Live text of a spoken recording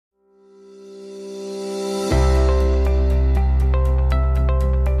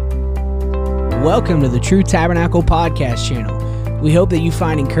Welcome to the True Tabernacle Podcast channel. We hope that you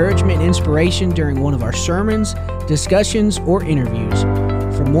find encouragement and inspiration during one of our sermons, discussions, or interviews.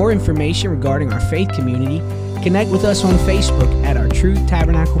 For more information regarding our faith community, connect with us on Facebook at our True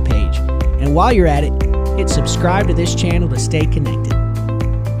Tabernacle page. And while you're at it, hit subscribe to this channel to stay connected.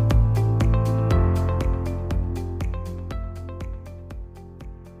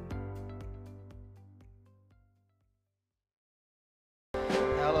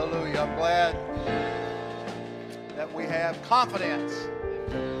 Hallelujah. I'm glad that we have confidence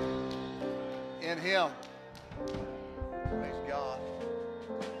in Him. Praise God.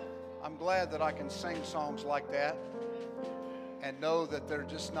 I'm glad that I can sing songs like that and know that they're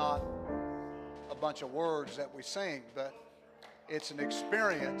just not a bunch of words that we sing, but it's an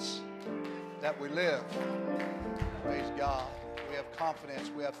experience that we live. Praise God. We have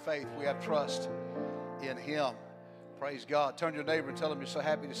confidence, we have faith, we have trust in Him. Praise God. Turn to your neighbor and tell him you're so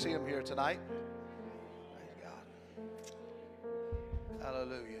happy to see him here tonight. Praise God.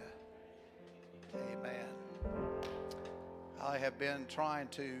 Hallelujah. Amen. I have been trying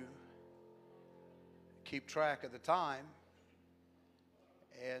to keep track of the time,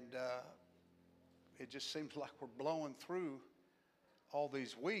 and it just seems like we're blowing through all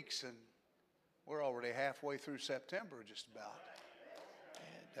these weeks, and we're already halfway through September just about.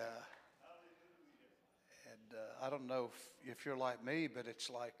 And I don't know if you're like me, but it's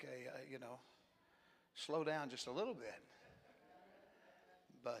like, slow down just a little bit.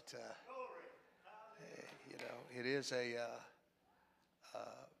 But, it is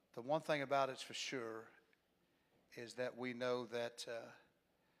the one thing about it's for sure is that we know that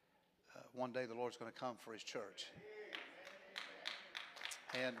one day the Lord's going to come for His church.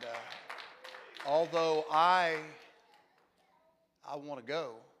 And although I want to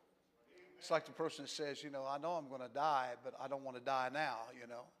go, it's like the person that says, I know I'm going to die, but I don't want to die now,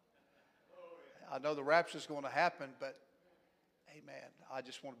 I know the rapture's going to happen, but, amen, I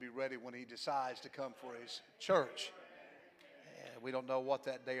just want to be ready when He decides to come for His church. And we don't know what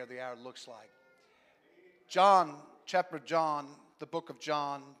that day or the hour looks like. John, the book of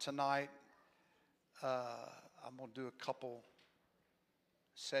John tonight. I'm going to do a couple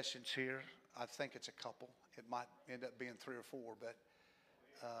sessions here. I think it's a couple. It might end up being 3 or 4, but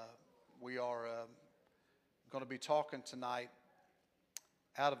we are going to be talking tonight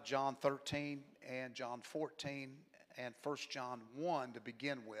out of John 13 and John 14 and 1 John 1 to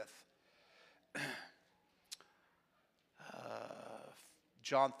begin with.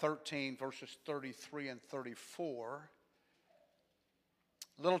 John 13 verses 33 and 34.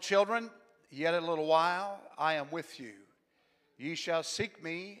 Little children, yet a little while I am with you. Ye shall seek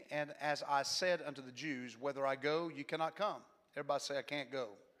me, and as I said unto the Jews, whither I go, you cannot come. Everybody say, I can't go.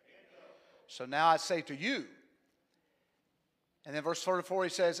 So now I say to you, and then verse 34 he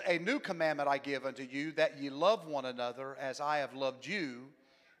says, a new commandment I give unto you, that ye love one another as I have loved you,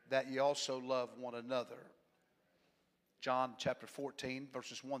 that ye also love one another. John chapter 14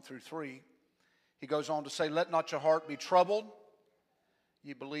 verses 1 through 3. He goes on to say, let not your heart be troubled.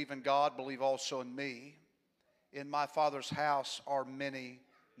 Ye believe in God, believe also in me. In my Father's house are many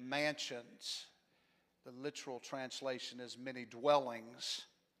mansions. The literal translation is many dwellings.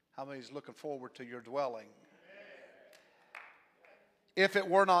 How many is looking forward to your dwelling? If it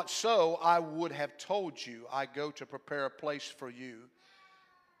were not so, I would have told you, I go to prepare a place for you.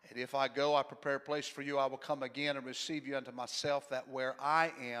 And if I go, I prepare a place for you, I will come again and receive you unto myself, that where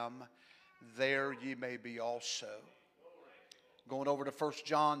I am, there ye may be also. Going over to 1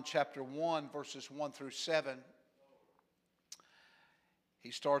 John chapter 1, verses 1 through 7.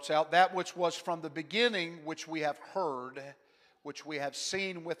 He starts out, that which was from the beginning, which we have heard, which we have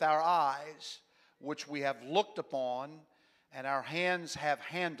seen with our eyes, which we have looked upon, and our hands have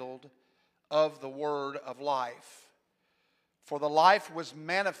handled of the word of life. For the life was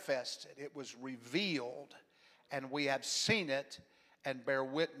manifested, it was revealed, and we have seen it, and bear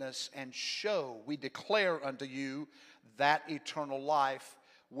witness, and show, we declare unto you that eternal life,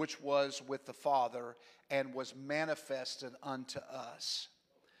 which was with the Father, and was manifested unto us.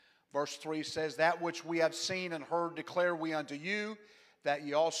 Verse 3 says, that which we have seen and heard declare we unto you, that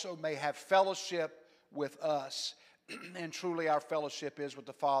ye also may have fellowship with us. And truly our fellowship is with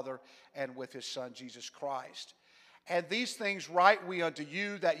the Father and with His Son, Jesus Christ. And these things write we unto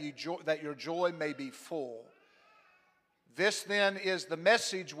you, that your joy may be full. This then is the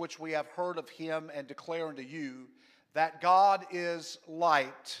message which we have heard of Him and declare unto you, that God is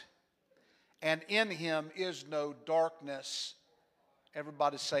light, and in Him is no darkness.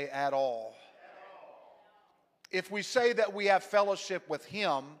 Everybody say, at all. If we say that we have fellowship with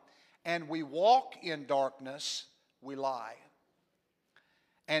Him and we walk in darkness, we lie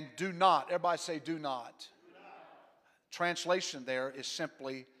And do not. Everybody say do not. Translation there is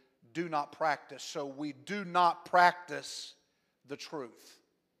simply do not practice. So we do not practice the truth.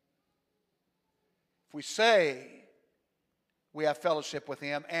 If we say we have fellowship with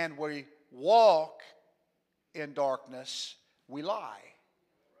Him and we walk in darkness, we lie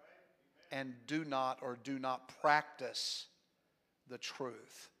and do not practice the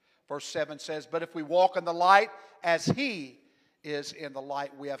truth. Verse 7 says, but if we walk in the light as He is in the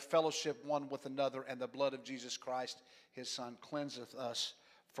light, we have fellowship one with another, and the blood of Jesus Christ, His Son, cleanseth us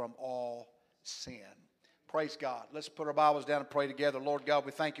from all sin. Praise God. Let's put our Bibles down and pray together. Lord God,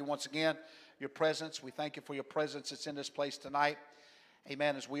 we thank You once again for Your presence. We thank You for Your presence that's in this place tonight.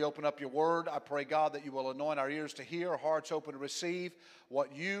 Amen. As we open up Your word, I pray, God, that You will anoint our ears to hear, our hearts open to receive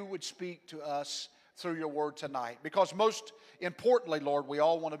what You would speak to us through Your word tonight. Because most importantly, Lord, we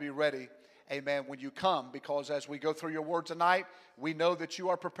all want to be ready, amen, when You come. Because as we go through Your word tonight, we know that You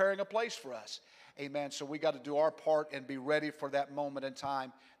are preparing a place for us. Amen. So we got to do our part and be ready for that moment in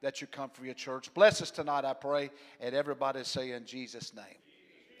time that You come for Your church. Bless us tonight, I pray. And everybody say in Jesus'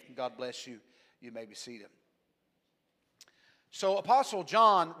 name. God bless you. You may be seated. So Apostle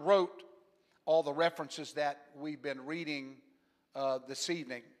John wrote all the references that we've been reading this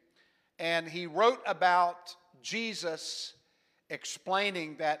evening. And he wrote about Jesus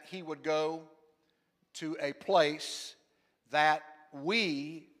explaining that He would go to a place that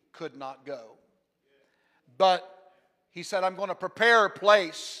we could not go. But He said, I'm going to prepare a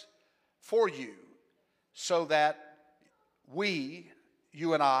place for you so that we,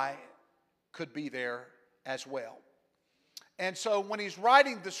 you and I, could be there as well. And so when he's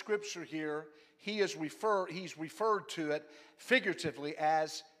writing the scripture here, he's referred to it figuratively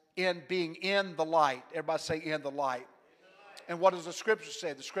as in being in the light. Everybody say in the light. And what does the scripture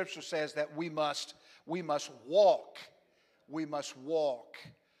say? The scripture says that we must walk. We must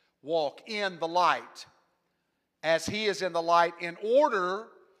walk in the light as He is in the light in order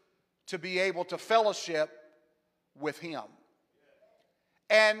to be able to fellowship with Him.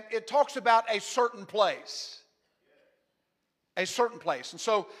 And it talks about a certain place. A certain place. And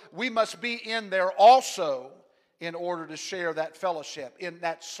so we must be in there also in order to share that fellowship in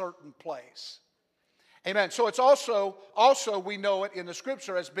that certain place. Amen. So it's also we know it in the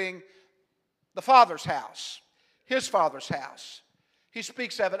scripture as being the Father's house, His Father's house. He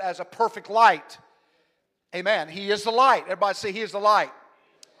speaks of it as a perfect light. Amen. He is the light. Everybody say He is the light.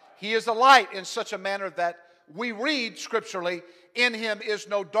 He is the light in such a manner that we read scripturally, in Him is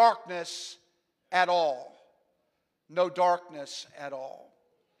no darkness at all. No darkness at all.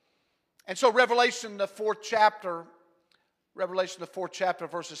 And so Revelation, the fourth chapter,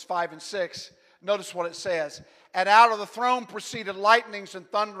 verses 5 and 6, notice what it says. And out of the throne proceeded lightnings and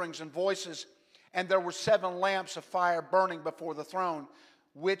thunderings and voices, and there were 7 lamps of fire burning before the throne,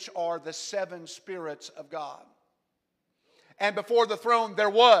 which are the 7 spirits of God. And before the throne there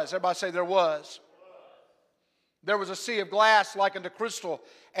was, everybody say there was. There was a sea of glass like unto crystal,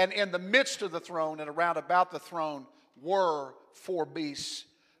 and in the midst of the throne and around about the throne were 4 beasts,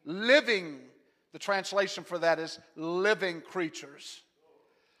 living, the translation for that is living creatures,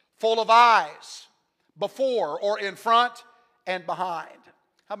 full of eyes, before or in front and behind.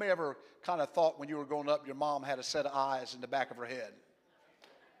 How many ever kind of thought when you were growing up your mom had a set of eyes in the back of her head?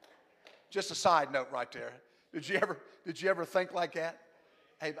 Just a side note right there. Did you ever think like that?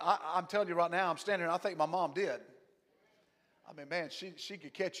 Hey, I'm telling you right now, I'm standing here and I think my mom did. I mean, man, she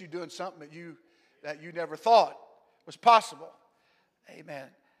could catch you doing something that you never thought was possible. Amen.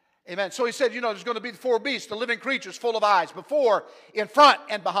 Amen. So he said, there's going to be the 4 beasts, the living creatures full of eyes, before, in front,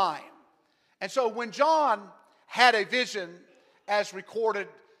 and behind. And so when John had a vision as recorded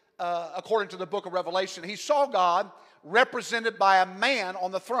according to the book of Revelation, he saw God represented by a man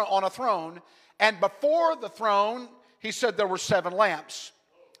on a throne, and before the throne, he said there were 7 lamps.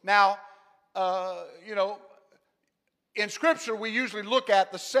 Now, in Scripture, we usually look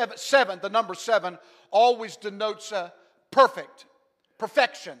at the number 7 always denotes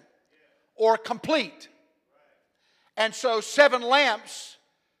perfection, or complete. And so 7 lamps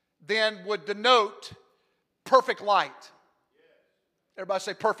then would denote perfect light. Everybody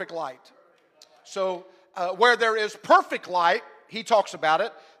say perfect light. So where there is perfect light, he talks about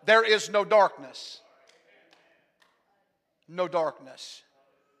it, there is no darkness. No darkness.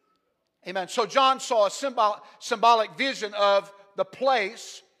 Amen. So John saw a symbolic vision of the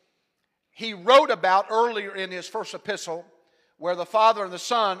place he wrote about earlier in his first epistle, where the Father and the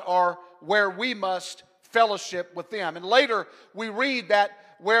Son are where we must fellowship with them. And later we read that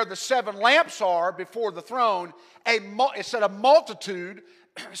where the 7 lamps are before the throne, it said a multitude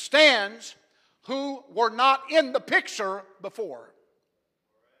stands who were not in the picture before.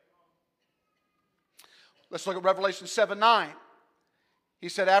 Let's look at Revelation 7:9. He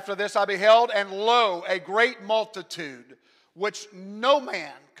said, after this I beheld, and lo, a great multitude, which no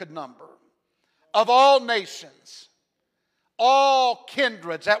man could number, of all nations, all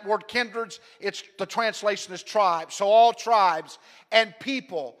kindreds. That word kindreds, the translation is tribes. So all tribes and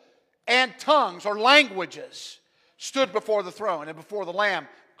people and tongues or languages stood before the throne and before the Lamb,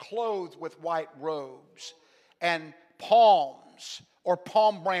 clothed with white robes and palms or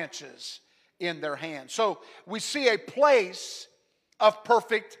palm branches in their hands. So we see a place of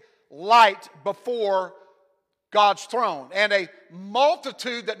perfect light before God's throne, and a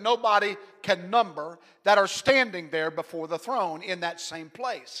multitude that nobody can number that are standing there before the throne in that same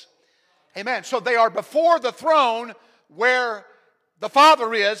place. Amen. So they are before the throne where the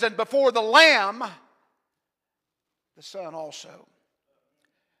Father is, and before the Lamb, the Son also.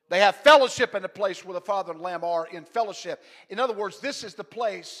 They have fellowship in the place where the Father and Lamb are in fellowship. In other words, this is the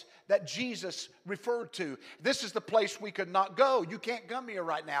place that Jesus referred to. This is the place we could not go. You can't come here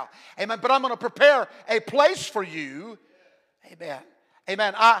right now. Amen. But I'm going to prepare a place for you. Amen.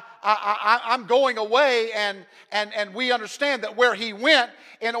 Amen. I'm going away, and we understand that where He went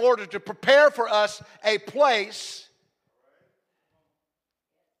in order to prepare for us a place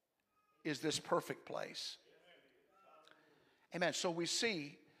is this perfect place. Amen. So we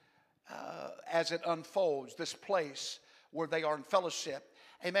see as it unfolds, this place where they are in fellowship.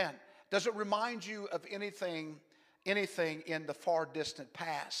 Amen. Does it remind you of anything in the far distant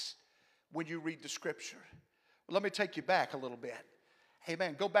past when you read the Scripture? Well, let me take you back a little bit.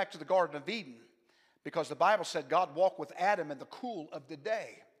 Amen. Go back to the Garden of Eden, because the Bible said God walked with Adam in the cool of the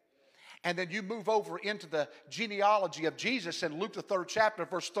day. And then you move over into the genealogy of Jesus in Luke the 3rd chapter,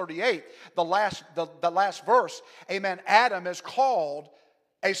 verse 38, the last verse. Amen. Adam is called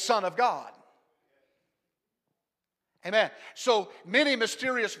a son of God. Amen. So many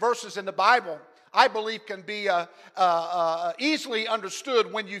mysterious verses in the Bible, I believe, can be easily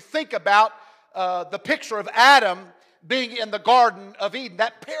understood when you think about the picture of Adam being in the Garden of Eden,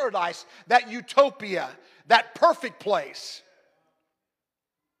 that paradise, that utopia, that perfect place.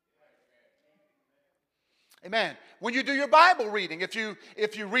 Amen. When you do your Bible reading, if you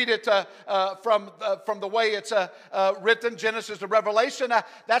read it from the way it's written, Genesis to Revelation,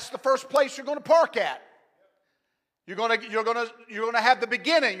 that's the first place you're going to park at. You're going to have the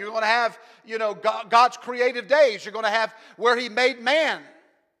beginning. You're going to have God's creative days. You're going to have where He made man,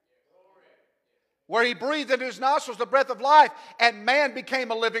 where He breathed into his nostrils the breath of life, and man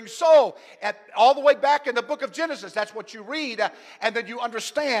became a living soul. All the way back in the book of Genesis, that's what you read, and then you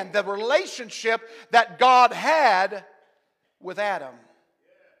understand the relationship that God had with Adam.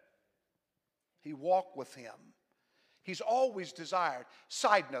 He walked with him. He's always desired,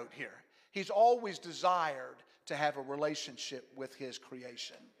 side note here, He's always desired to have a relationship with His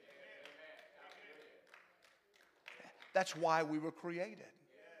creation. That's why we were created.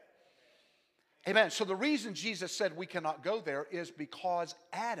 Amen. So the reason Jesus said we cannot go there is because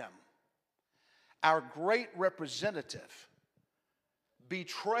Adam, our great representative,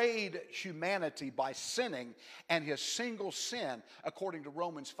 betrayed humanity by sinning, and his single sin, according to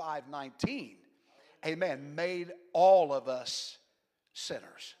Romans 5:19, amen, made all of us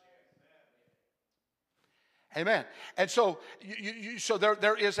sinners. Amen. And so,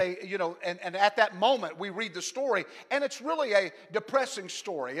 there is and at that moment we read the story, and it's really a depressing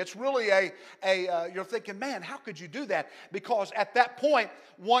story. It's really you're thinking, man, how could you do that? Because at that point,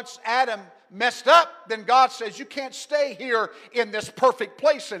 once Adam messed up, then God says, you can't stay here in this perfect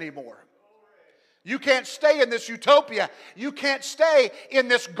place anymore. You can't stay in this utopia. You can't stay in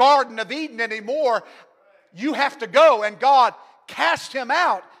this Garden of Eden anymore. You have to go. And God cast him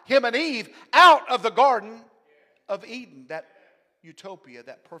and Eve, out of the Garden of Eden, that utopia,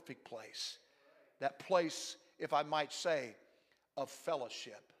 that perfect place. That place, if I might say, of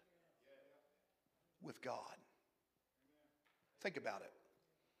fellowship with God. Think about it.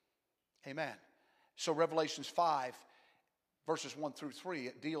 Amen. So Revelations 5, verses 1 through 3,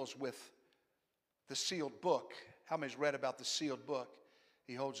 it deals with the sealed book. How many's read about the sealed book?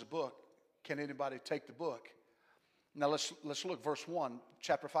 He holds the book. Can anybody take the book? Now let's look, verse 1,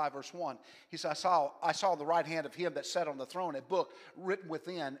 chapter 5, verse 1. He said, I saw the right hand of him that sat on the throne, a book written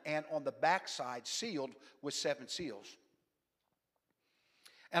within and on the backside, sealed with 7 seals.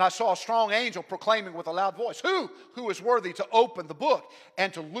 And I saw a strong angel proclaiming with a loud voice, Who is worthy to open the book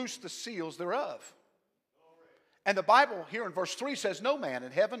and to loose the seals thereof? And the Bible here in verse 3 says, no man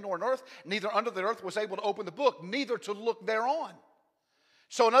in heaven nor in earth, neither under the earth, was able to open the book, neither to look thereon.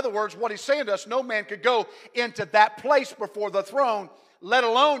 So in other words, what he's saying to us, no man could go into that place before the throne, let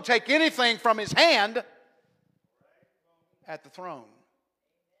alone take anything from his hand at the throne.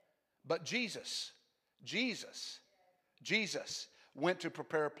 But Jesus Jesus went to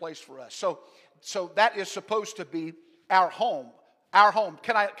prepare a place for us. So that is supposed to be our home. Our home.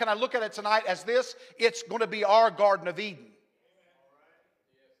 Can I look at it tonight as this? It's going to be our Garden of Eden.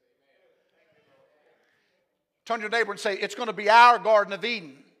 Turn to your neighbor and say, it's going to be our Garden of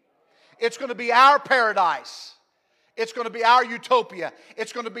Eden. It's going to be our paradise. It's going to be our utopia.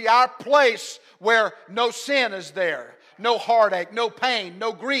 It's going to be our place where no sin is there. No heartache, no pain,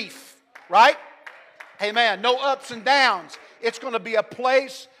 no grief. Right? Amen. No ups and downs. It's going to be a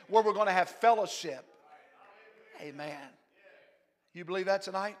place where we're going to have fellowship. Amen. You believe that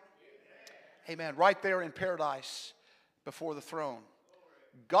tonight? Amen. Right there in paradise before the throne.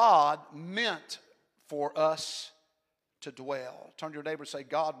 God meant for us to dwell. Turn to your neighbor and say,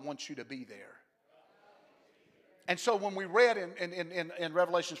 God wants you to be there. And so when we read in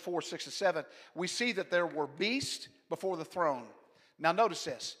Revelations 4, 6, and 7, we see that there were beasts before the throne. Now notice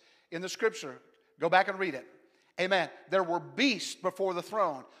this. In the scripture, go back and read it. Amen. There were beasts before the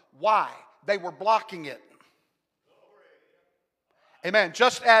throne. Why? They were blocking it. Amen.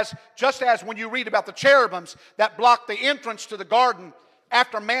 Just as when you read about the cherubims that blocked the entrance to the garden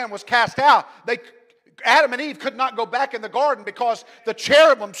after man was cast out, Adam and Eve could not go back in the garden because the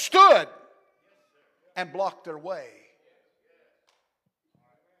cherubim stood and blocked their way.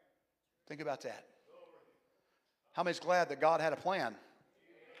 Think about that. How many's glad that God had a plan?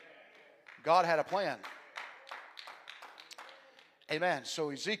 God had a plan. Amen.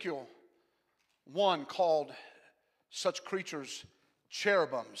 So Ezekiel 1 called such creatures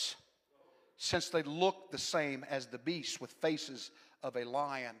cherubims, since they looked the same as the beasts, with faces of a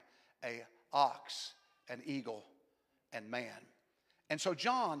lion, a ox, an eagle, and man. And so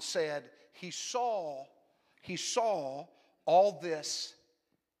John said he saw all this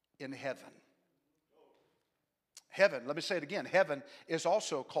in heaven. Heaven, let me say it again. Heaven is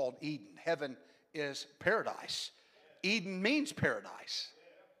also called Eden. Heaven is paradise. Eden means paradise.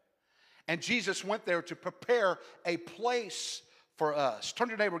 And Jesus went there to prepare a place for us. Turn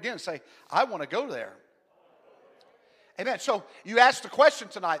to your neighbor again and say, I want to go there. Amen. So you asked the question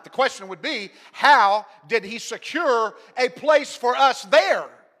tonight. The question would be, how did he secure a place for us there?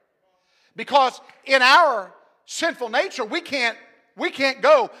 Because in our sinful nature, we can't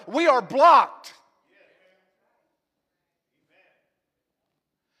go. We are blocked.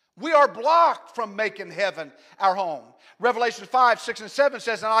 We are blocked from making heaven our home. Revelation 5, 6, and 7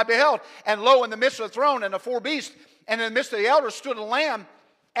 says, And I beheld, and lo, in the midst of the throne and the four beasts, and in the midst of the elders stood a lamb,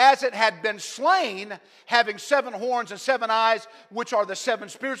 as it had been slain, having 7 horns and 7 eyes, which are the 7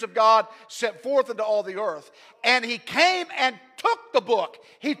 spirits of God, sent forth into all the earth. And he came and took the book.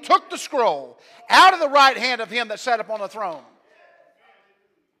 He took the scroll out of the right hand of him that sat upon the throne.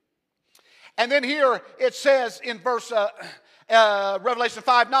 And then here it says in verse Revelation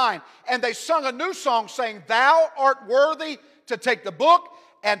 5:9, and they sung a new song, saying, Thou art worthy to take the book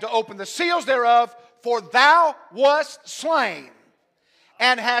and to open the seals thereof, for thou wast slain,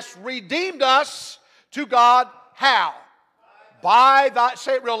 and hast redeemed us to God. How? By thy,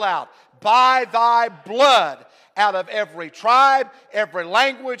 say it real loud, by thy blood, out of every tribe, every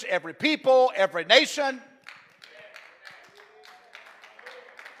language, every people, every nation.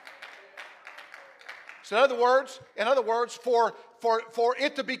 So in other words, for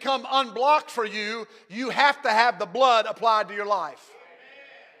it to become unblocked for you, you have to have the blood applied to your life.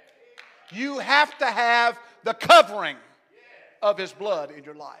 You have to have the covering of his blood in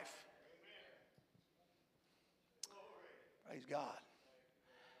your life. Praise God.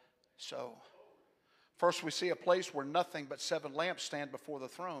 So, first we see a place where nothing but 7 lamps stand before the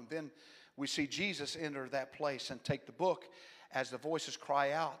throne. Then we see Jesus enter that place and take the book as the voices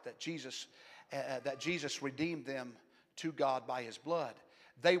cry out that Jesus redeemed them to God by his blood.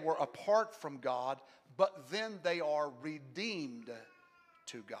 They were apart from God, but then they are redeemed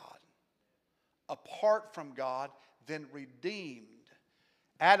to God. Apart from God, then redeemed.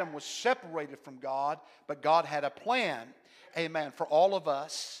 Adam was separated from God, but God had a plan, amen, for all of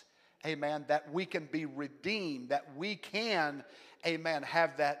us, amen, that we can be redeemed, that we can, amen,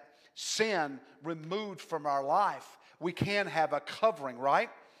 have that sin removed from our life. We can have a covering, right?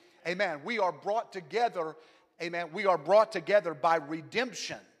 Amen. We are brought together, amen, we are brought together by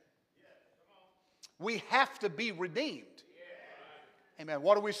redemption. We have to be redeemed. Amen.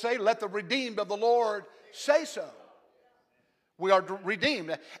 What do we say? Let the redeemed of the Lord say so. We are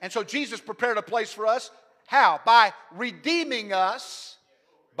redeemed. And so Jesus prepared a place for us. How? By redeeming us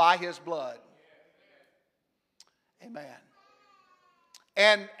by his blood. Amen.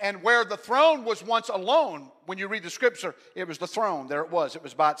 And where the throne was once alone, when you read the scripture, it was the throne. There it was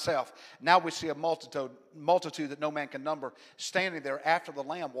by itself. Now we see a multitude that no man can number standing there after the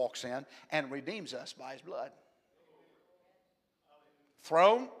Lamb walks in and redeems us by his blood.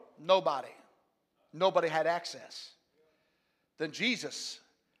 Throne, nobody. Nobody had access. Then Jesus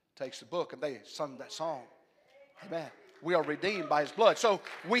takes the book and they sung that song. Amen. We are redeemed by his blood. So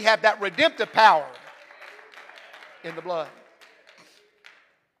we have that redemptive power in the blood.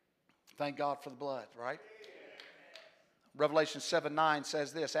 Thank God for the blood, right? Revelation 7:9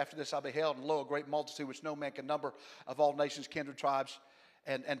 says this, after this I beheld, and lo, a great multitude which no man can number, of all nations, kindred, tribes,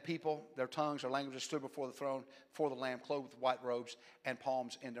 and people, their tongues, their languages, stood before the throne, before the Lamb, clothed with white robes and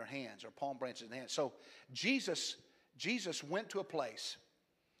palms in their hands, or palm branches in their hands. So Jesus went to a place,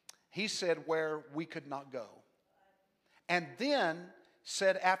 he said, where we could not go. And then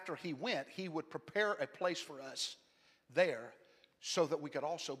said after he went, he would prepare a place for us there so that we could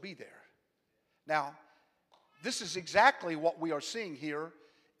also be there. Now, this is exactly what we are seeing here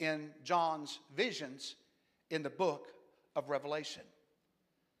in John's visions in the book of Revelation.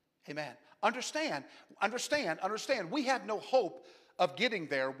 Amen. Understand. We have no hope of getting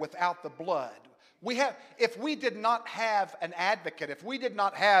there without the blood. If we did not have an advocate, if we did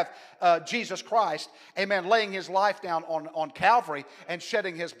not have Jesus Christ, amen, laying his life down on Calvary and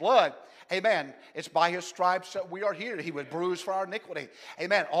shedding his blood, amen, it's by his stripes that we are here. He was bruised for our iniquity.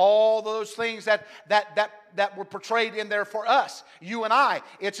 Amen. All those things that were portrayed in there for us, you and I,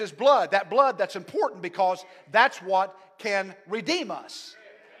 it's his blood. That blood that's important because that's what can redeem us.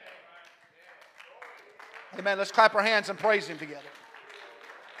 Amen. Let's clap our hands and praise him together.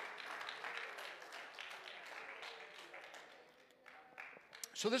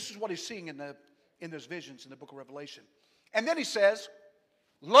 So this is what he's seeing in those visions in the book of Revelation. And then he says,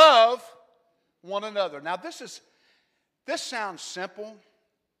 love one another. Now this sounds simple,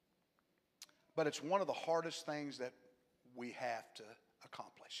 but it's one of the hardest things that we have to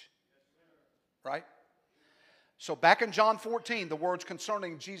accomplish. Right? So back in John 14, the words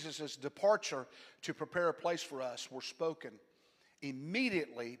concerning Jesus' departure to prepare a place for us were spoken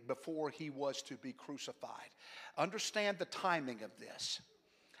immediately before he was to be crucified. Understand the timing of this.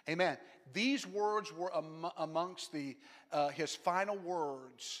 Amen. These words were amongst his final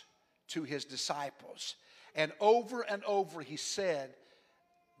words to his disciples. And over he said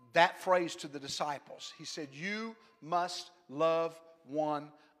that phrase to the disciples. He said, you must love one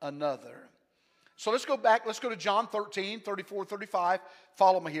another. So let's go back. Let's go to John 13, 34, 35.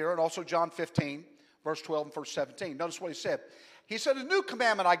 Follow me here. And also John 15, verse 12 and verse 17. Notice what he said. He said, a new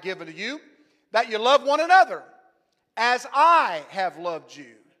commandment I give unto you, that you love one another as I have loved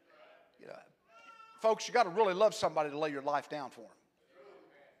you. Folks, you got to really love somebody to lay your life down for them.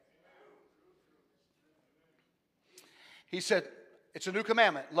 He said, it's a new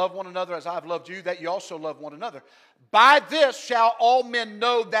commandment. Love one another as I have loved you, that you also love one another. By this shall all men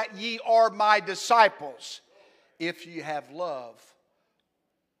know that ye are my disciples, if ye have love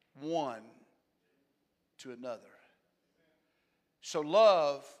one to another. So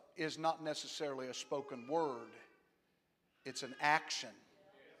love is not necessarily a spoken word. It's an action.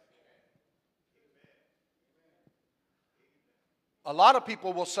 A lot of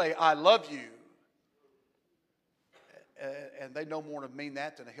people will say, I love you. And they no more mean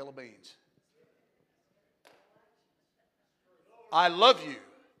that than a hill of beans. I love you.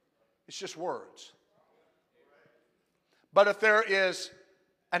 It's just words. But if there is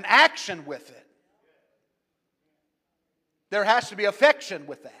an action with it, there has to be affection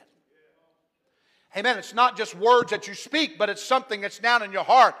with that. Amen. It's not just words that you speak, but it's something that's down in your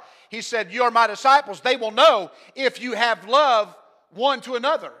heart. He said, you are my disciples. They will know if you have love one to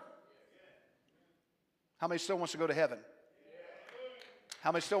another. How many still wants to go to heaven?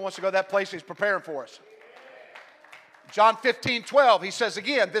 How many still wants to go to that place he's preparing for us? John 15, 12, he says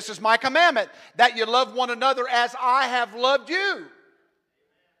again, this is my commandment, that you love one another as I have loved you.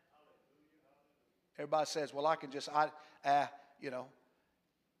 Everybody says, well, I can just,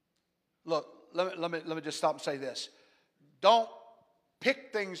 Look, let me just stop and say this. Don't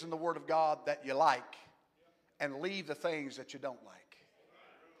pick things in the Word of God that you like and leave the things that you don't like.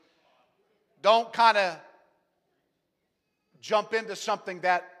 Don't kind of jump into something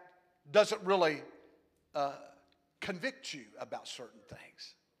that doesn't really convict you about certain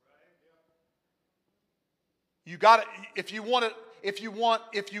things. You got to, if you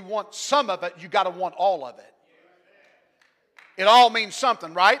want some of it, you got to want all of it. It all means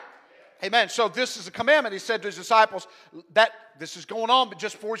something, right? Amen. So this is a commandment. He said to his disciples that this is going on, but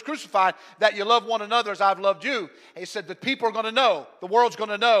just before he's crucified, that you love one another as I've loved you. He said that people are going to know, the world's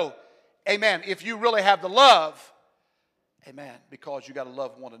going to know, amen, if you really have the love Amen. Because you got to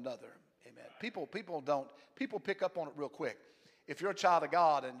love one another. Amen. People pick up on it real quick. If you're a child of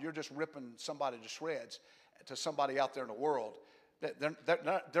God and you're just ripping somebody to shreds to somebody out there in the world,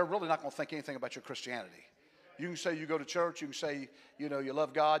 they're really not going to think anything about your Christianity. You can say you go to church. You can say, you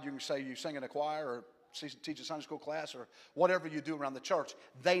love God. You can say you sing in a choir or teach a Sunday school class or whatever you do around the church.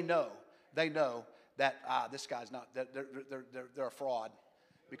 They know that this guy's not. They're a fraud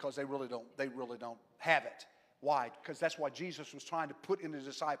because they really don't have it. Why? Because that's why Jesus was trying to put in his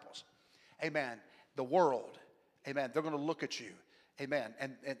disciples. Amen. The world. Amen. They're going to look at you. Amen.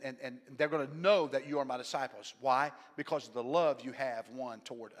 And they're going to know that you are my disciples. Why? Because of the love you have one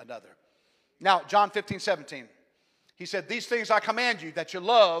toward another. Now, John 15:17. He said, these things I command you, that you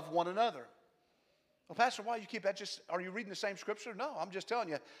love one another. Well, Pastor, why do you keep that? Are you reading the same scripture? No, I'm just telling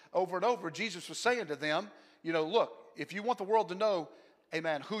you over and over. Jesus was saying to them, look, if you want the world to know,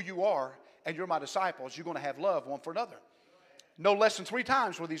 amen, who you are and you're my disciples, you're going to have love one for another. No less than 3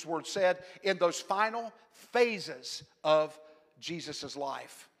 times were these words said in those final phases of Jesus'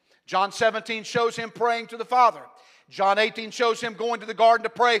 life. John 17 shows him praying to the Father. John 18 shows him going to the garden to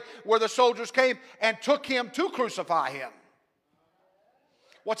pray where the soldiers came and took him to crucify him.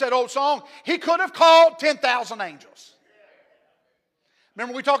 What's that old song? He could have called 10,000 angels.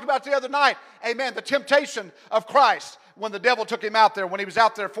 Remember we talked about the other night, amen, the temptation of Christ when the devil took him out there, when he was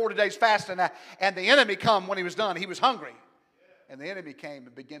out there 40 days fasting, and the enemy come when he was done. He was hungry. And the enemy came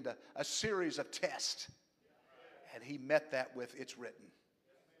and began a series of tests. And he met that with, it's written.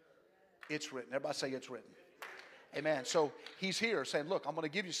 It's written. Everybody say it's written. Amen. So he's here saying, look, I'm going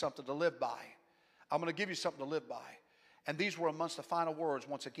to give you something to live by. I'm going to give you something to live by. And these were amongst the final words,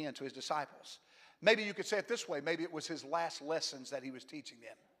 once again, to his disciples. Maybe you could say it this way. Maybe it was his last lessons that he was teaching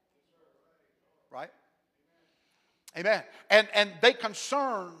them. Right? Amen. And they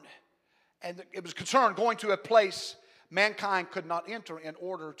concerned, and it was concerned going to a place mankind could not enter in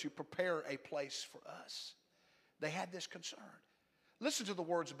order to prepare a place for us. They had this concern. Listen to the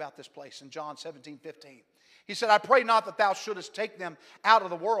words about this place in John 17:15. He said, I pray not that thou shouldest take them out of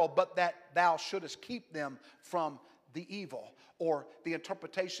the world, but that thou shouldest keep them from the evil. Or the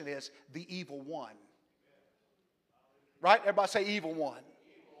interpretation is the evil one. Right? Everybody say evil one.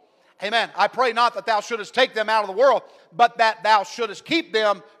 Amen. I pray not that thou shouldest take them out of the world, but that thou shouldest keep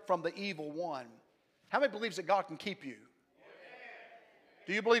them from the evil one. How many believes that God can keep you?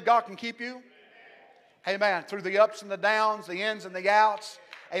 Do you believe God can keep you? Amen. Through the ups and the downs, the ins and the outs.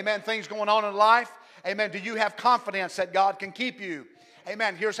 Amen. Things going on in life. Amen. Do you have confidence that God can keep you?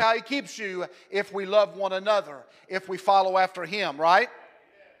 Amen. Here's how He keeps you: if we love one another, if we follow after Him, right?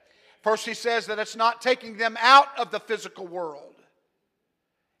 First, He says that it's not taking them out of the physical world.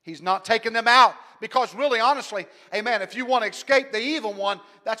 He's not taking them out because really, honestly, amen, if you want to escape the evil one,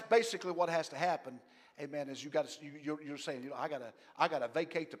 that's basically what has to happen. Amen. Is you're saying, I gotta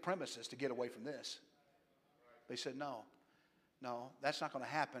vacate the premises to get away from this. They said, no, that's not going to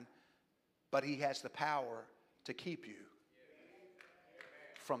happen. But He has the power to keep you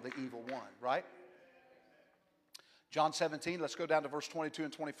from the evil one, right? John 17, let's go down to verse 22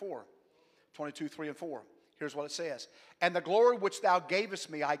 and 24. 22, 3 and 4. Here's what it says. And the glory which thou gavest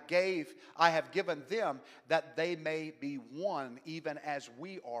me, I have given them, that they may be one, even as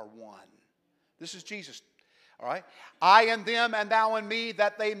we are one. This is Jesus, all right? I in them, and thou in me,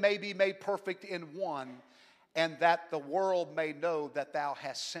 that they may be made perfect in one, and that the world may know that thou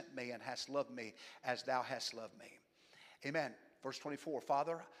hast sent me and hast loved me as thou hast loved me. Amen. Verse 24,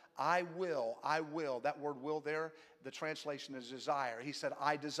 Father, I will. That word will there, the translation is desire. He said,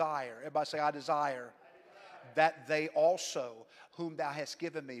 I desire. Everybody say, I desire. That they also, whom thou hast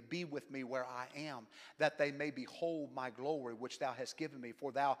given me, be with me where I am, that they may behold my glory which thou hast given me,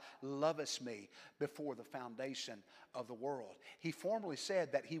 for thou lovest me before the foundation of the world. He formerly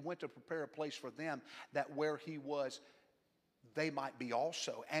said that He went to prepare a place for them, that where He was, they might be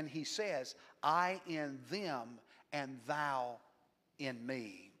also. And He says, I in them and thou in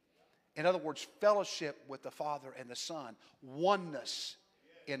me. In other words, fellowship with the Father and the Son, oneness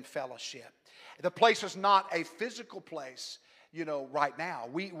in fellowship. The place is not a physical place, right now.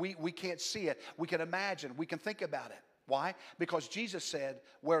 We can't see it. We can imagine. We can think about it. Why? Because Jesus said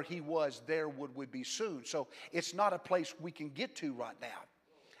where He was, there would we be soon. So it's not a place we can get to right now.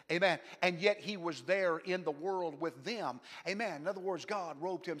 Amen. And yet He was there in the world with them. Amen. In other words, God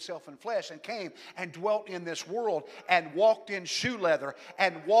robed Himself in flesh and came and dwelt in this world and walked in shoe leather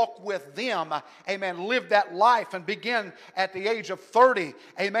and walked with them. Amen. Lived that life and began at the age of 30.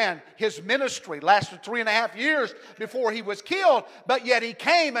 Amen. His ministry lasted 3.5 years before He was killed. But yet He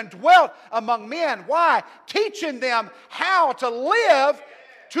came and dwelt among men. Why? Teaching them how to live,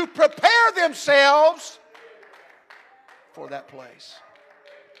 to prepare themselves for that place.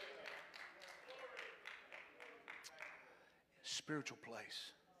 Spiritual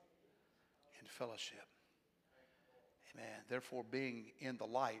place in fellowship. Amen. Therefore, being in the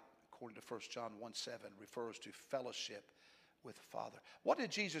light, according to 1 John 1:7, refers to fellowship with the Father. What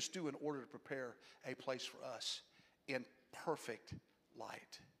did Jesus do in order to prepare a place for us in perfect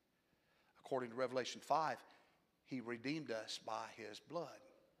light? According to Revelation 5, He redeemed us by His blood.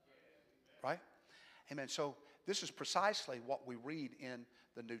 Right? Amen. So this is precisely what we read in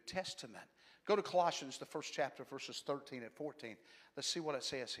the New Testament. Go to Colossians, the first chapter, verses 13 and 14. Let's see what it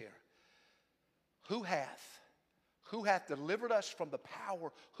says here. Who hath delivered us from the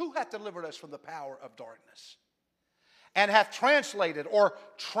power? Who hath delivered us from the power of darkness? And hath translated or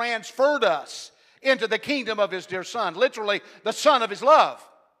transferred us into the kingdom of His dear Son. Literally, the Son of His love.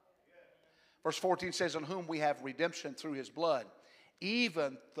 Verse 14 says, in whom we have redemption through His blood,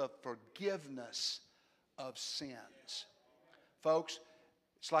 even the forgiveness of sins. Folks,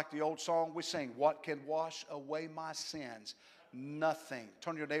 it's like the old song we sing, what can wash away my sins? Nothing.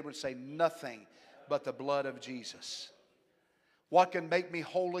 Turn to your neighbor and say, nothing but the blood of Jesus. What can make me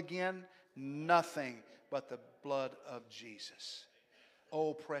whole again? Nothing but the blood of Jesus.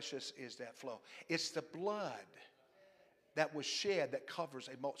 Oh, precious is that flow. It's the blood that was shed that covers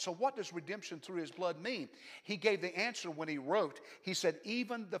a multitude. So what does redemption through His blood mean? He gave the answer when He wrote. He said,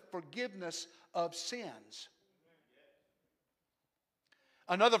 even the forgiveness of sins.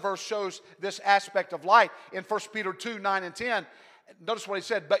 Another verse shows this aspect of light in 1 Peter 2, 9 and 10. Notice what he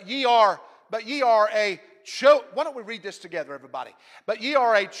said, but ye are why don't we read this together, everybody? But ye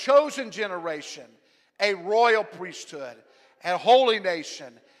are a chosen generation, a royal priesthood, a holy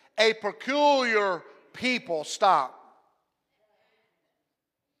nation, a peculiar people. Stop.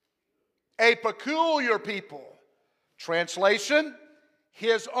 A peculiar people. Translation,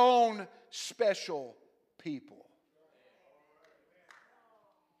 His own special people.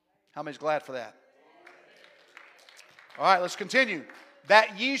 How many's glad for that? All right, let's continue.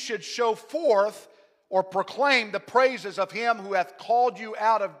 That ye should show forth or proclaim the praises of Him who hath called you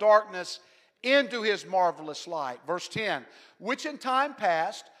out of darkness into His marvelous light. Verse 10, which in time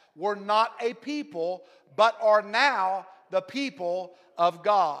past were not a people, but are now the people of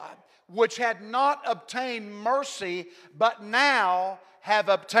God, which had not obtained mercy, but now have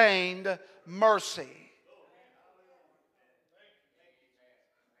obtained mercy.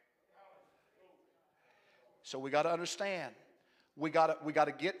 So we got to understand, we got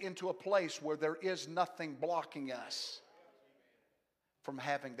to get into a place where there is nothing blocking us from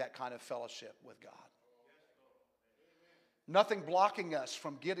having that kind of fellowship with God. Nothing blocking us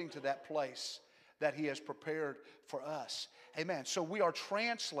from getting to that place that He has prepared for us. Amen. So we are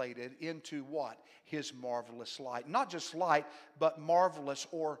translated into what? His marvelous light. Not just light, but marvelous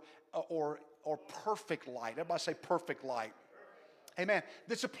or perfect light. Everybody say perfect light. Amen.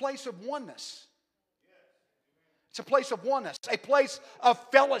 It's a place of oneness. It's a place of oneness, a place of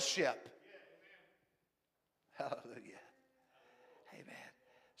fellowship. Hallelujah. Amen.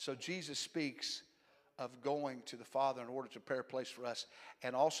 So Jesus speaks of going to the Father in order to prepare a place for us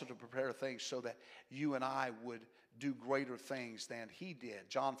and also to prepare things so that you and I would do greater things than He did.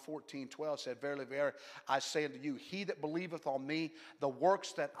 John 14:12 said, verily, verily, I say unto you, he that believeth on me, the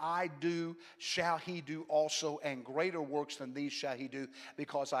works that I do shall he do also, and greater works than these shall he do,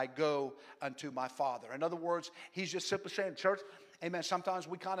 because I go unto my Father. In other words, He's just simply saying, church, amen, sometimes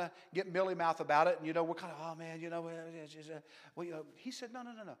we kind of get mealy-mouthed about it, and we're kind of, oh man, He said, no.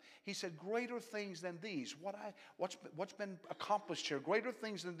 He said, greater things than these. What's been accomplished here, greater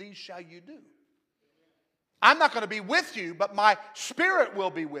things than these shall you do. I'm not going to be with you, but my Spirit will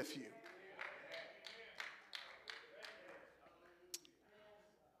be with you.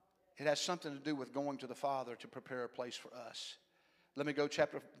 It has something to do with going to the Father to prepare a place for us. Let me go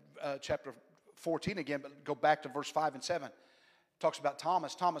chapter 14 again, but go back to verse 5 and 7. It talks about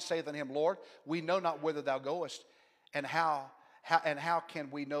Thomas. Thomas saith unto Him, Lord, we know not whither Thou goest, and how can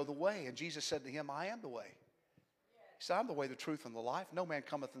we know the way? And Jesus said to him, I am the way. He said, I'm the way, the truth, and the life. No man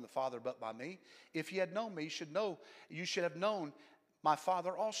cometh in the Father but by me. If ye had known me, you should have known my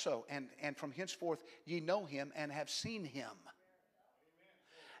Father also. And from henceforth ye know Him and have seen Him.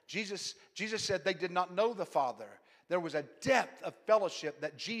 Jesus said they did not know the Father. There was a depth of fellowship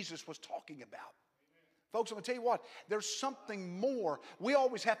that Jesus was talking about. Folks, I'm going to tell you what, there's something more. We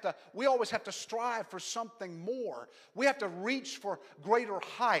always have to strive for something more. We have to reach for greater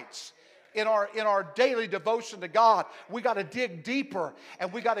heights. In our daily devotion to God, we got to dig deeper,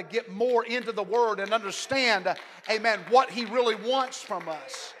 and we got to get more into the Word and understand, amen, what He really wants from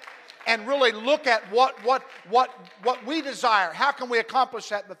us. And really look at what we desire. How can we accomplish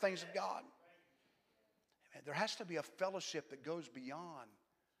that in the things of God? There has to be a fellowship that goes beyond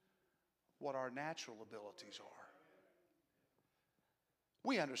what our natural abilities are.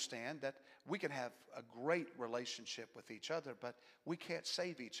 We understand that we can have a great relationship with each other, but we can't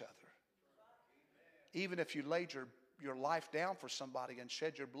save each other. Even if you laid your life down for somebody and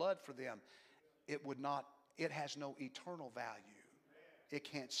shed your blood for them, it has no eternal value. It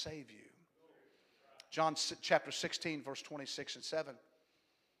can't save you. John chapter 16, verse 26 and 7.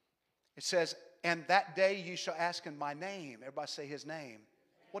 It says, and that day you shall ask in my name. Everybody say his name.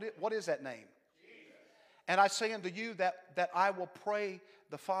 What is that name? And I say unto you that I will pray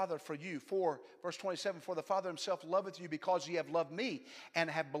the Father for you. For, verse 27, for the Father himself loveth you because ye have loved me and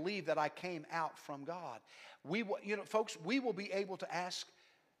have believed that I came out from God. Folks, we will be able to ask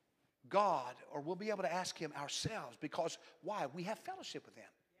God, or we'll be able to ask him ourselves, because why? We have fellowship with him.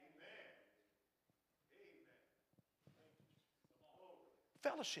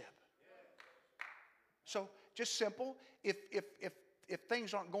 Fellowship. So just simple. If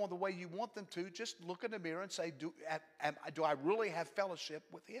things aren't going the way you want them to, just look in the mirror and say, do I really have fellowship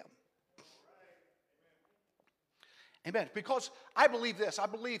with him? Amen. Because I believe this. I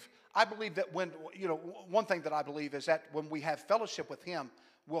believe that when, one thing that I believe is that when we have fellowship with him,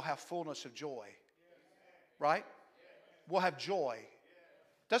 we'll have fullness of joy. Right? We'll have joy.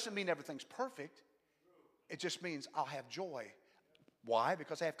 Doesn't mean everything's perfect. It just means I'll have joy. Why?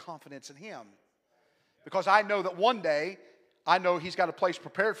 Because I have confidence in him. Because I know that one day, I know he's got a place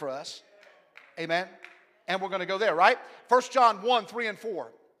prepared for us. Amen. And we're going to go there, right? 1 John 1, 3 and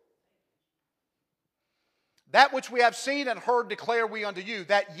 4. That which we have seen and heard declare we unto you,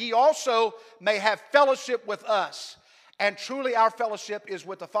 that ye also may have fellowship with us. And truly our fellowship is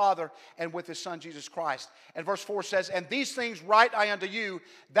with the Father and with his Son Jesus Christ. And verse 4 says, and these things write I unto you,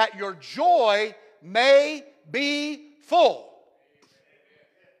 that your joy may be full.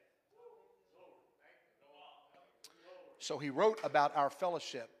 So he wrote about our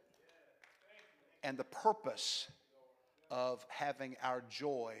fellowship and the purpose of having our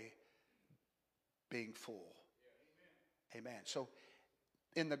joy being full. Amen. So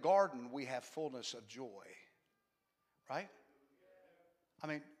in the garden we have fullness of joy. Right? I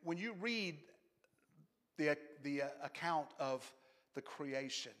mean, when you read the account of the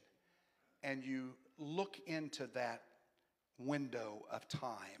creation and you look into that window of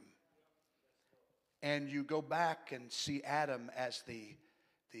time, and you go back and see Adam as the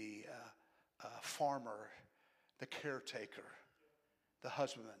farmer, the caretaker, the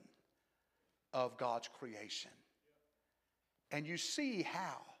husbandman of God's creation. And you see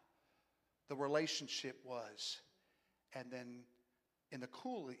how the relationship was. And then in the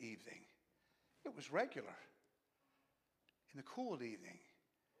cool of the evening, it was regular. In the cool of the evening,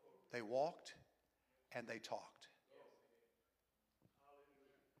 they walked and they talked.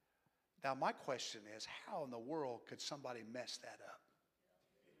 Now, my question is, how in the world could somebody mess that up?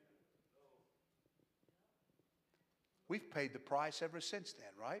 We've paid the price ever since then,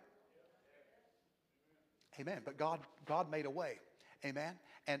 right? Amen. But God made a way. Amen.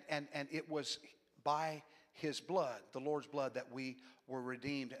 And it was by his blood, the Lord's blood, that we were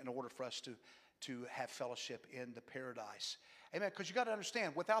redeemed in order for us to have fellowship in the paradise. Amen. Because you got to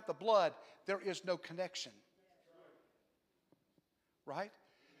understand, without the blood, there is no connection. Right?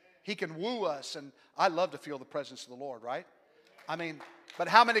 He can woo us, and I love to feel the presence of the Lord, right? I mean, but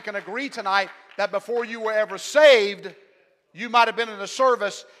how many can agree tonight that before you were ever saved, you might have been in a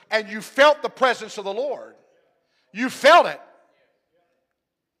service and you felt the presence of the Lord? You felt it.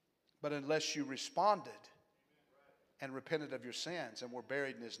 But unless you responded and repented of your sins and were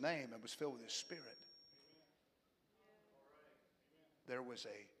buried in his name and was filled with his Spirit, there's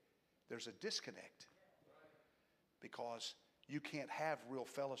a disconnect, because you can't have real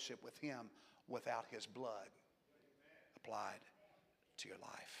fellowship with him without his blood applied to your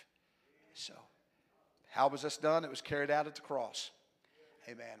life. So, how was this done? It was carried out at the cross.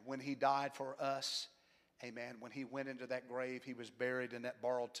 Amen. When he died for us, amen, when he went into that grave, he was buried in that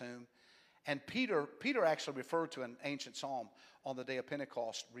borrowed tomb. And Peter actually referred to an ancient psalm on the day of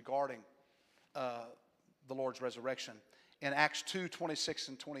Pentecost regarding the Lord's resurrection. In Acts 2, 26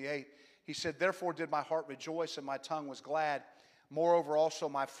 and 28, he said, therefore did my heart rejoice and my tongue was glad. Moreover also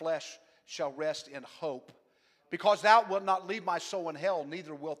my flesh shall rest in hope. Because thou wilt not leave my soul in hell,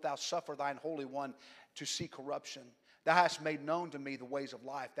 neither wilt thou suffer thine Holy One to see corruption. Thou hast made known to me the ways of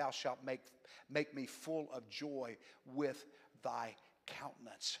life. Thou shalt make me full of joy with thy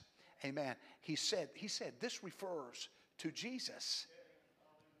countenance. Amen. He said this refers to Jesus.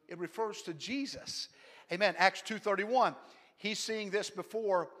 It refers to Jesus. Amen. Acts 2:31. He's seeing this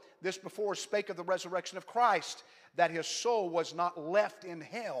before spake of the resurrection of Christ, that his soul was not left in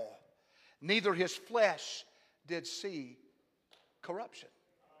hell, neither his flesh did see corruption.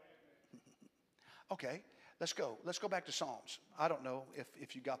 Okay, let's go. Let's go back to Psalms. I don't know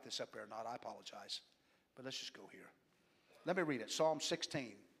if you got this up there or not. I apologize. But let's just go here. Let me read it. Psalm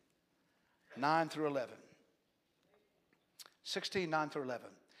 16, 9 through 11. 16, 9 through 11.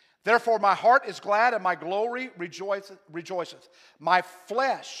 Therefore my heart is glad and my glory rejoiceth. My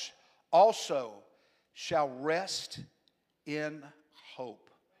flesh also shall rest in hope.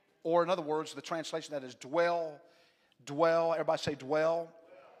 Or in other words, the translation that is dwell, everybody say dwell,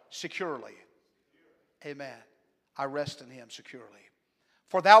 securely. Amen. I rest in him securely.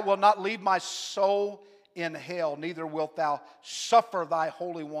 For thou wilt not leave my soul in hell, neither wilt thou suffer thy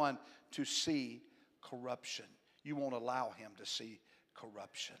Holy One to see corruption. You won't allow him to see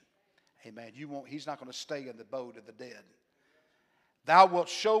corruption. Amen. He's not going to stay in the boat of the dead. Thou wilt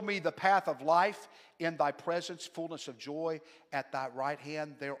show me the path of life. In thy presence, fullness of joy. At thy right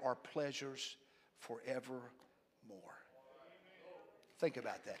hand, there are pleasures forevermore. Think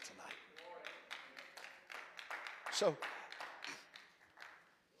about that tonight. So,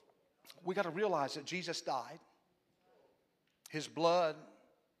 we got to realize that Jesus died. His blood,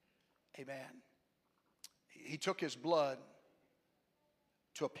 amen. He took his blood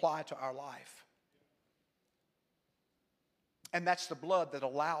to apply to our life. And that's the blood that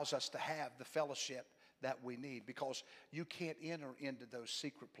allows us to have the fellowship that we need, because you can't enter into those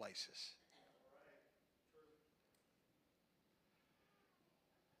secret places.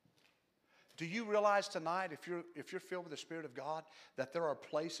 Do you realize tonight, if you're filled with the Spirit of God, that there are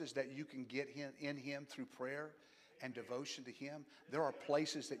places that you can get in him through prayer and devotion to him? There are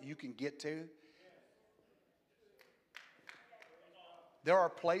places that you can get to. There are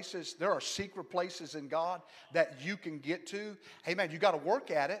places, there are secret places in God that you can get to. Amen. You got to work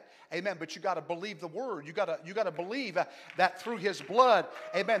at it. Amen. But you got to believe the word. You got to believe that through his blood,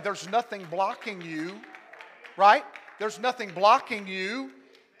 amen, there's nothing blocking you, right? There's nothing blocking you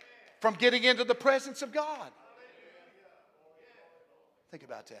from getting into the presence of God. Think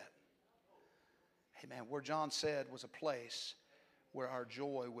about that. Amen. Where John said was a place where our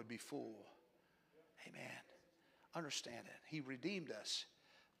joy would be full. Amen. Understand it. He redeemed us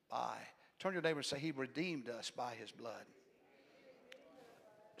by, turn to your neighbor and say, he redeemed us by his blood.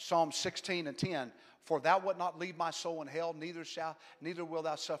 Psalm 16 and 10, for thou wilt not leave my soul in hell, neither will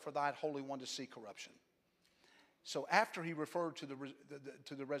thou suffer thy Holy One to see corruption. So after he referred to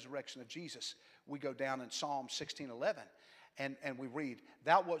the resurrection of Jesus, we go down in Psalm 16:11, and we read,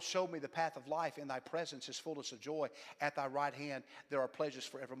 thou wilt show me the path of life. In thy presence is fullness of joy. At thy right hand there are pleasures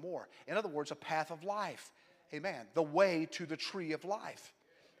forevermore. In other words, a path of life. Amen. The way to the tree of life.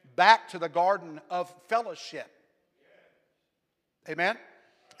 Back to the garden of fellowship. Amen.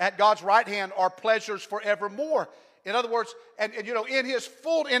 At God's right hand are pleasures forevermore. In other words, and you know, in his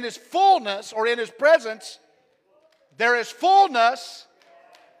fullness, or in his presence, there is fullness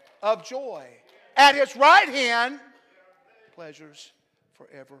of joy. At his right hand, pleasures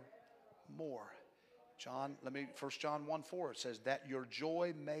forevermore. 1 John 1:4, it says that your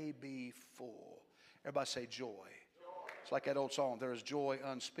joy may be full. Everybody say joy. It's like that old song, there is joy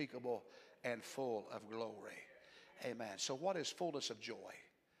unspeakable and full of glory. Amen. So what is fullness of joy?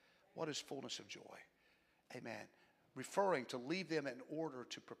 What is fullness of joy? Amen. Referring to leave them in order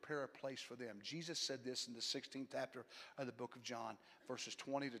to prepare a place for them. Jesus said this in the 16th chapter of the book of John, verses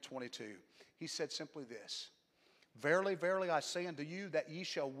 20 to 22. He said simply this, verily, verily, I say unto you that ye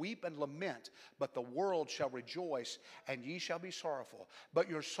shall weep and lament, but the world shall rejoice, and ye shall be sorrowful. But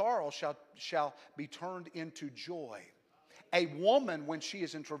your sorrow shall be turned into joy. A woman, when she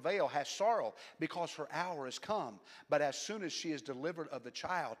is in travail, has sorrow, because her hour is come. But as soon as she is delivered of the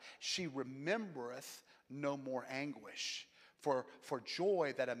child, she remembereth no more anguish. For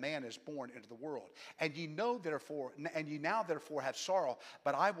joy that a man is born into the world. And ye now therefore have sorrow,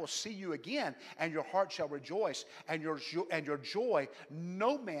 but I will see you again, and your heart shall rejoice, and your joy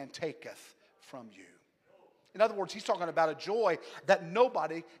no man taketh from you. In other words, he's talking about a joy that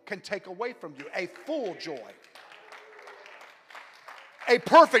nobody can take away from you. A full joy. A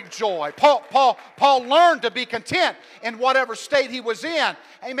perfect joy. Paul learned to be content in whatever state he was in.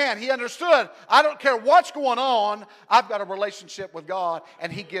 Amen. He understood, I don't care what's going on, I've got a relationship with God,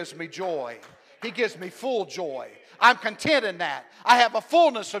 and he gives me joy. He gives me full joy. I'm content in that. I have a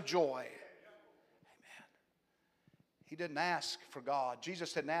fullness of joy. Amen. He didn't ask for God.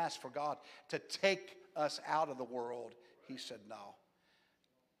 Jesus didn't ask for God to take us out of the world. He said, no.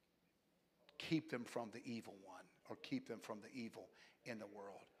 Keep them from the evil one, or keep them from the evil in the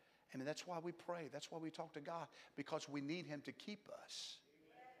world. I mean, that's why we pray. That's why we talk to God, because we need him to keep us.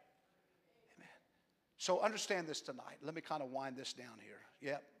 Amen. So understand this tonight. Let me kind of wind this down here.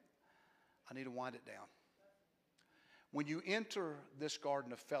 Yep. I need to wind it down. When you enter this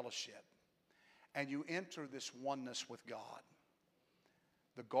garden of fellowship and you enter this oneness with God,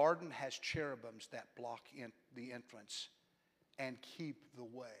 the garden has cherubims that block in the entrance and keep the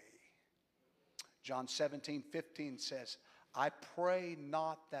way. John 17:15 says, I pray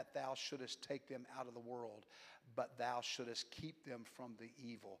not that thou shouldest take them out of the world, but thou shouldest keep them from the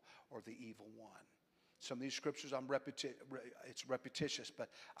evil or the evil one. Some of these scriptures, it's repetitious, but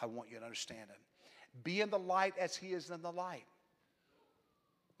I want you to understand them. Be in the light as he is in the light.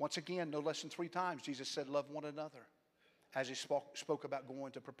 Once again, no less than 3 times, Jesus said, love one another, as he spoke about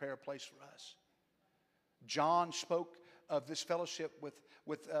going to prepare a place for us. John spoke of this fellowship with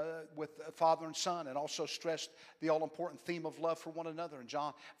father and son, and also stressed the all-important theme of love for one another. In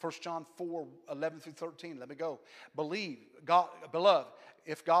 1 John 4:11-13, let me go. Beloved,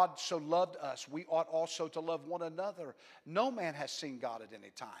 if God so loved us, we ought also to love one another. No man has seen God at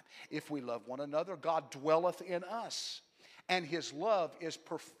any time. If we love one another, God dwelleth in us, and his love is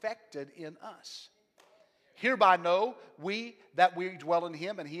perfected in us. Hereby know we that we dwell in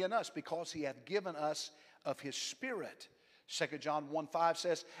him and he in us, because he hath given us of his Spirit. 2 John 1:5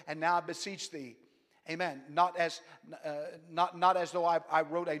 says, and now I beseech thee, amen, not as though I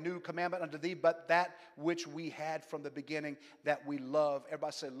wrote a new commandment unto thee, but that which we had from the beginning, that we love.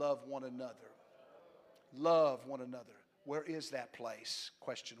 Everybody say, love one another. Love one another. Where is that place?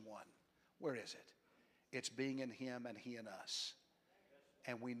 Question 1. Where is it? It's being in him and he in us.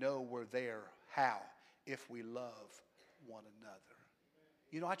 And we know we're there. How? If we love one another.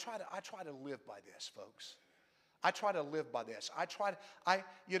 You know, I try to live by this, folks. I try to live by this.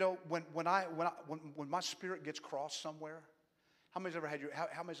 When my spirit gets crossed somewhere, how many's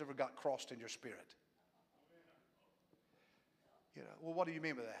ever got crossed in your spirit? You know, well, what do you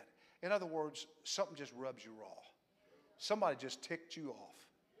mean by that? In other words, something just rubs you raw. Somebody just ticked you off.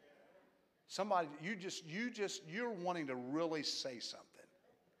 Somebody, you're wanting to really say something.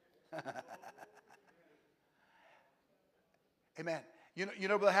 Amen. You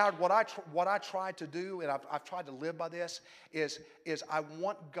know, Brother Howard, what I try to do, and I've tried to live by this, is I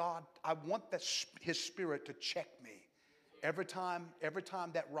want his Spirit to check me every time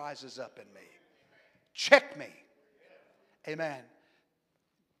that rises up in me. Check me. Amen.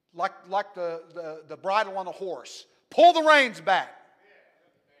 Like the bridle on a horse. Pull the reins back.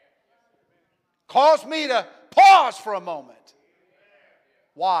 Cause me to pause for a moment.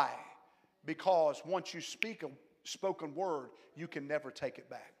 Why? Because once you speak a spoken word, you can never take it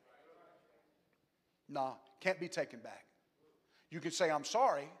back. No, can't be taken back. You can say, I'm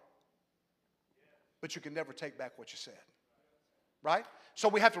sorry, but you can never take back what you said. Right? So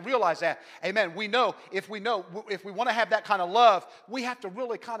we have to realize that. Amen. If we want to have that kind of love, we have to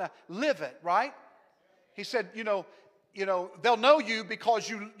really kind of live it, right? He said, they'll know you because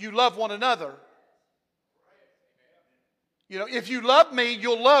you love one another. If you love me,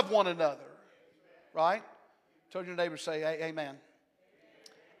 you'll love one another. Right? Tell your neighbor, say, hey, amen.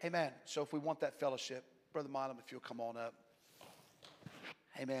 Amen. So if we want that fellowship, Brother Milam, if you'll come on up.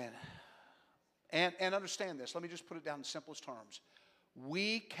 Amen. And understand this. Let me just put it down in simplest terms.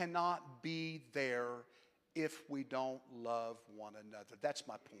 We cannot be there if we don't love one another. That's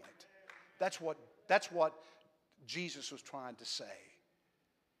my point. That's what Jesus was trying to say.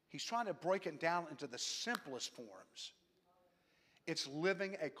 He's trying to break it down into the simplest forms. It's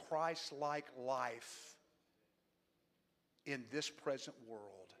living a Christ-like life in this present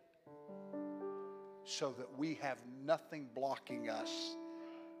world, so that we have nothing blocking us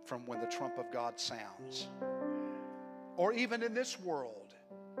from when the trump of God sounds. Or even in this world,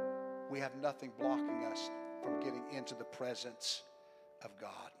 we have nothing blocking us from getting into the presence of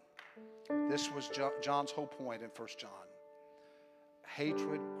God. This was John's whole point in 1 John.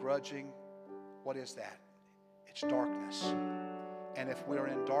 Hatred, grudging, what is that? It's darkness. And if we're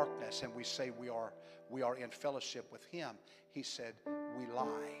in darkness and we say we are in fellowship with him, he said we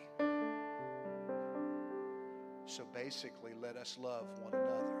lie. So basically, let us love one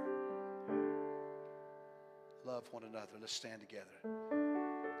another. Love one another. Let's stand together.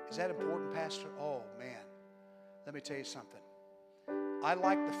 Is that important, Pastor? Oh, man. Let me tell you something. I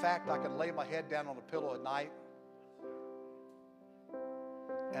like the fact I can lay my head down on a pillow at night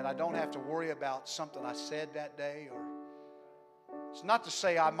and I don't have to worry about something I said that day. Or it's not to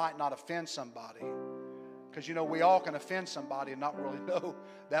say I might not offend somebody, because we all can offend somebody and not really know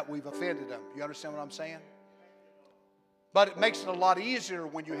that we've offended them. You understand what I'm saying? But it makes it a lot easier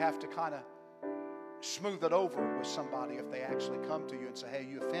when you have to kind of smooth it over with somebody if they actually come to you and say, hey,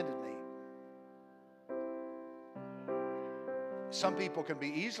 you offended me. Some people can be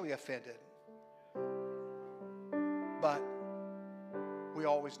easily offended, but we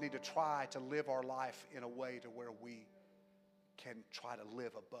always need to try to live our life in a way to where we can try to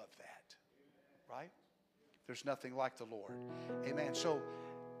live above that. Right? There's nothing like the Lord. Amen. So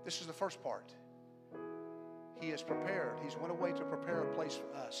this is the first part. He is prepared. He's went away to prepare a place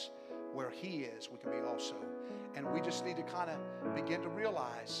for us. Where He is, we can be also. And we just need to kind of begin to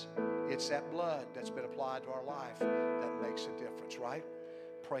realize it's that blood that's been applied to our life that makes a difference, right?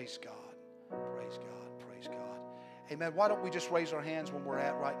 Praise God. Praise God. Praise God. Amen. Why don't we just raise our hands when we're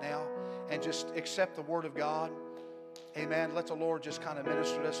at right now and just accept the Word of God? Amen. Let the Lord just kind of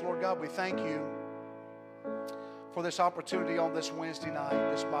minister to us. Lord God, we thank You for this opportunity on this Wednesday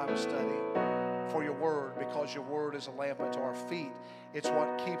night, this Bible study, for Your Word, because Your Word is a lamp unto our feet. It's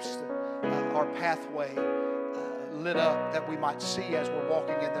what keeps our pathway lit up that we might see as we're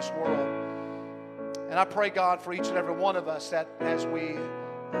walking in this world. And I pray, God, for each and every one of us that as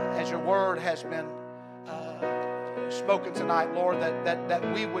Your Word has been spoken tonight, Lord,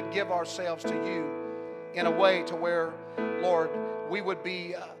 that we would give ourselves to You in a way to where, Lord, we would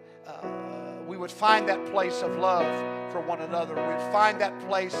find that place of love for one another. We'd find that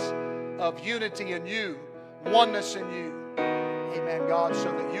place of unity in You, oneness in You. Amen, God,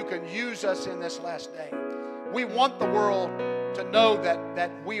 so that You can use us in this last day. We want the world to know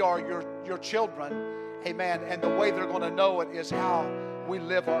that we are Your children. Amen. And the way they're going to know it is how we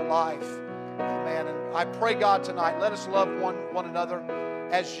live our life. Amen. And I pray, God, tonight, let us love one another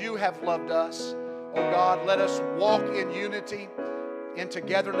as You have loved us. Oh, God, let us walk in unity, in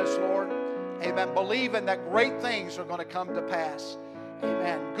togetherness, Lord. Amen. Believing that great things are going to come to pass.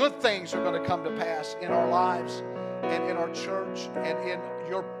 Amen. Good things are going to come to pass in our lives and in our church and in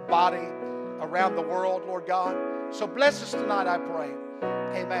Your body around the world, Lord God. So bless us tonight, I pray.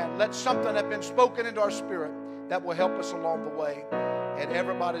 Amen. Let something have been spoken into our spirit that will help us along the way. And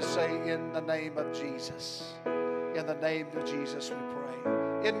everybody say, in the name of Jesus. In the name of Jesus we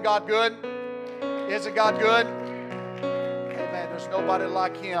pray. Isn't God good? Isn't God good? Amen. There's nobody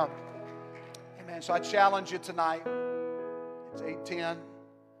like Him. Amen. So I challenge you tonight. It's 8:10.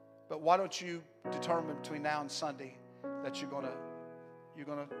 But why don't you determine between now and Sunday that you're going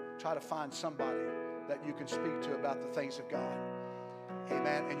to try to find somebody that you can speak to about the things of God.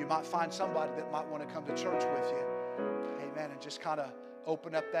 Amen. And you might find somebody that might want to come to church with you. Amen. And just kind of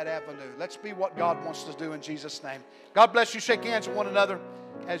open up that avenue. Let's be what God wants to do in Jesus' name. God bless you. Shake hands with one another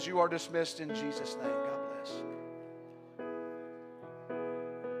as you are dismissed in Jesus' name. God bless.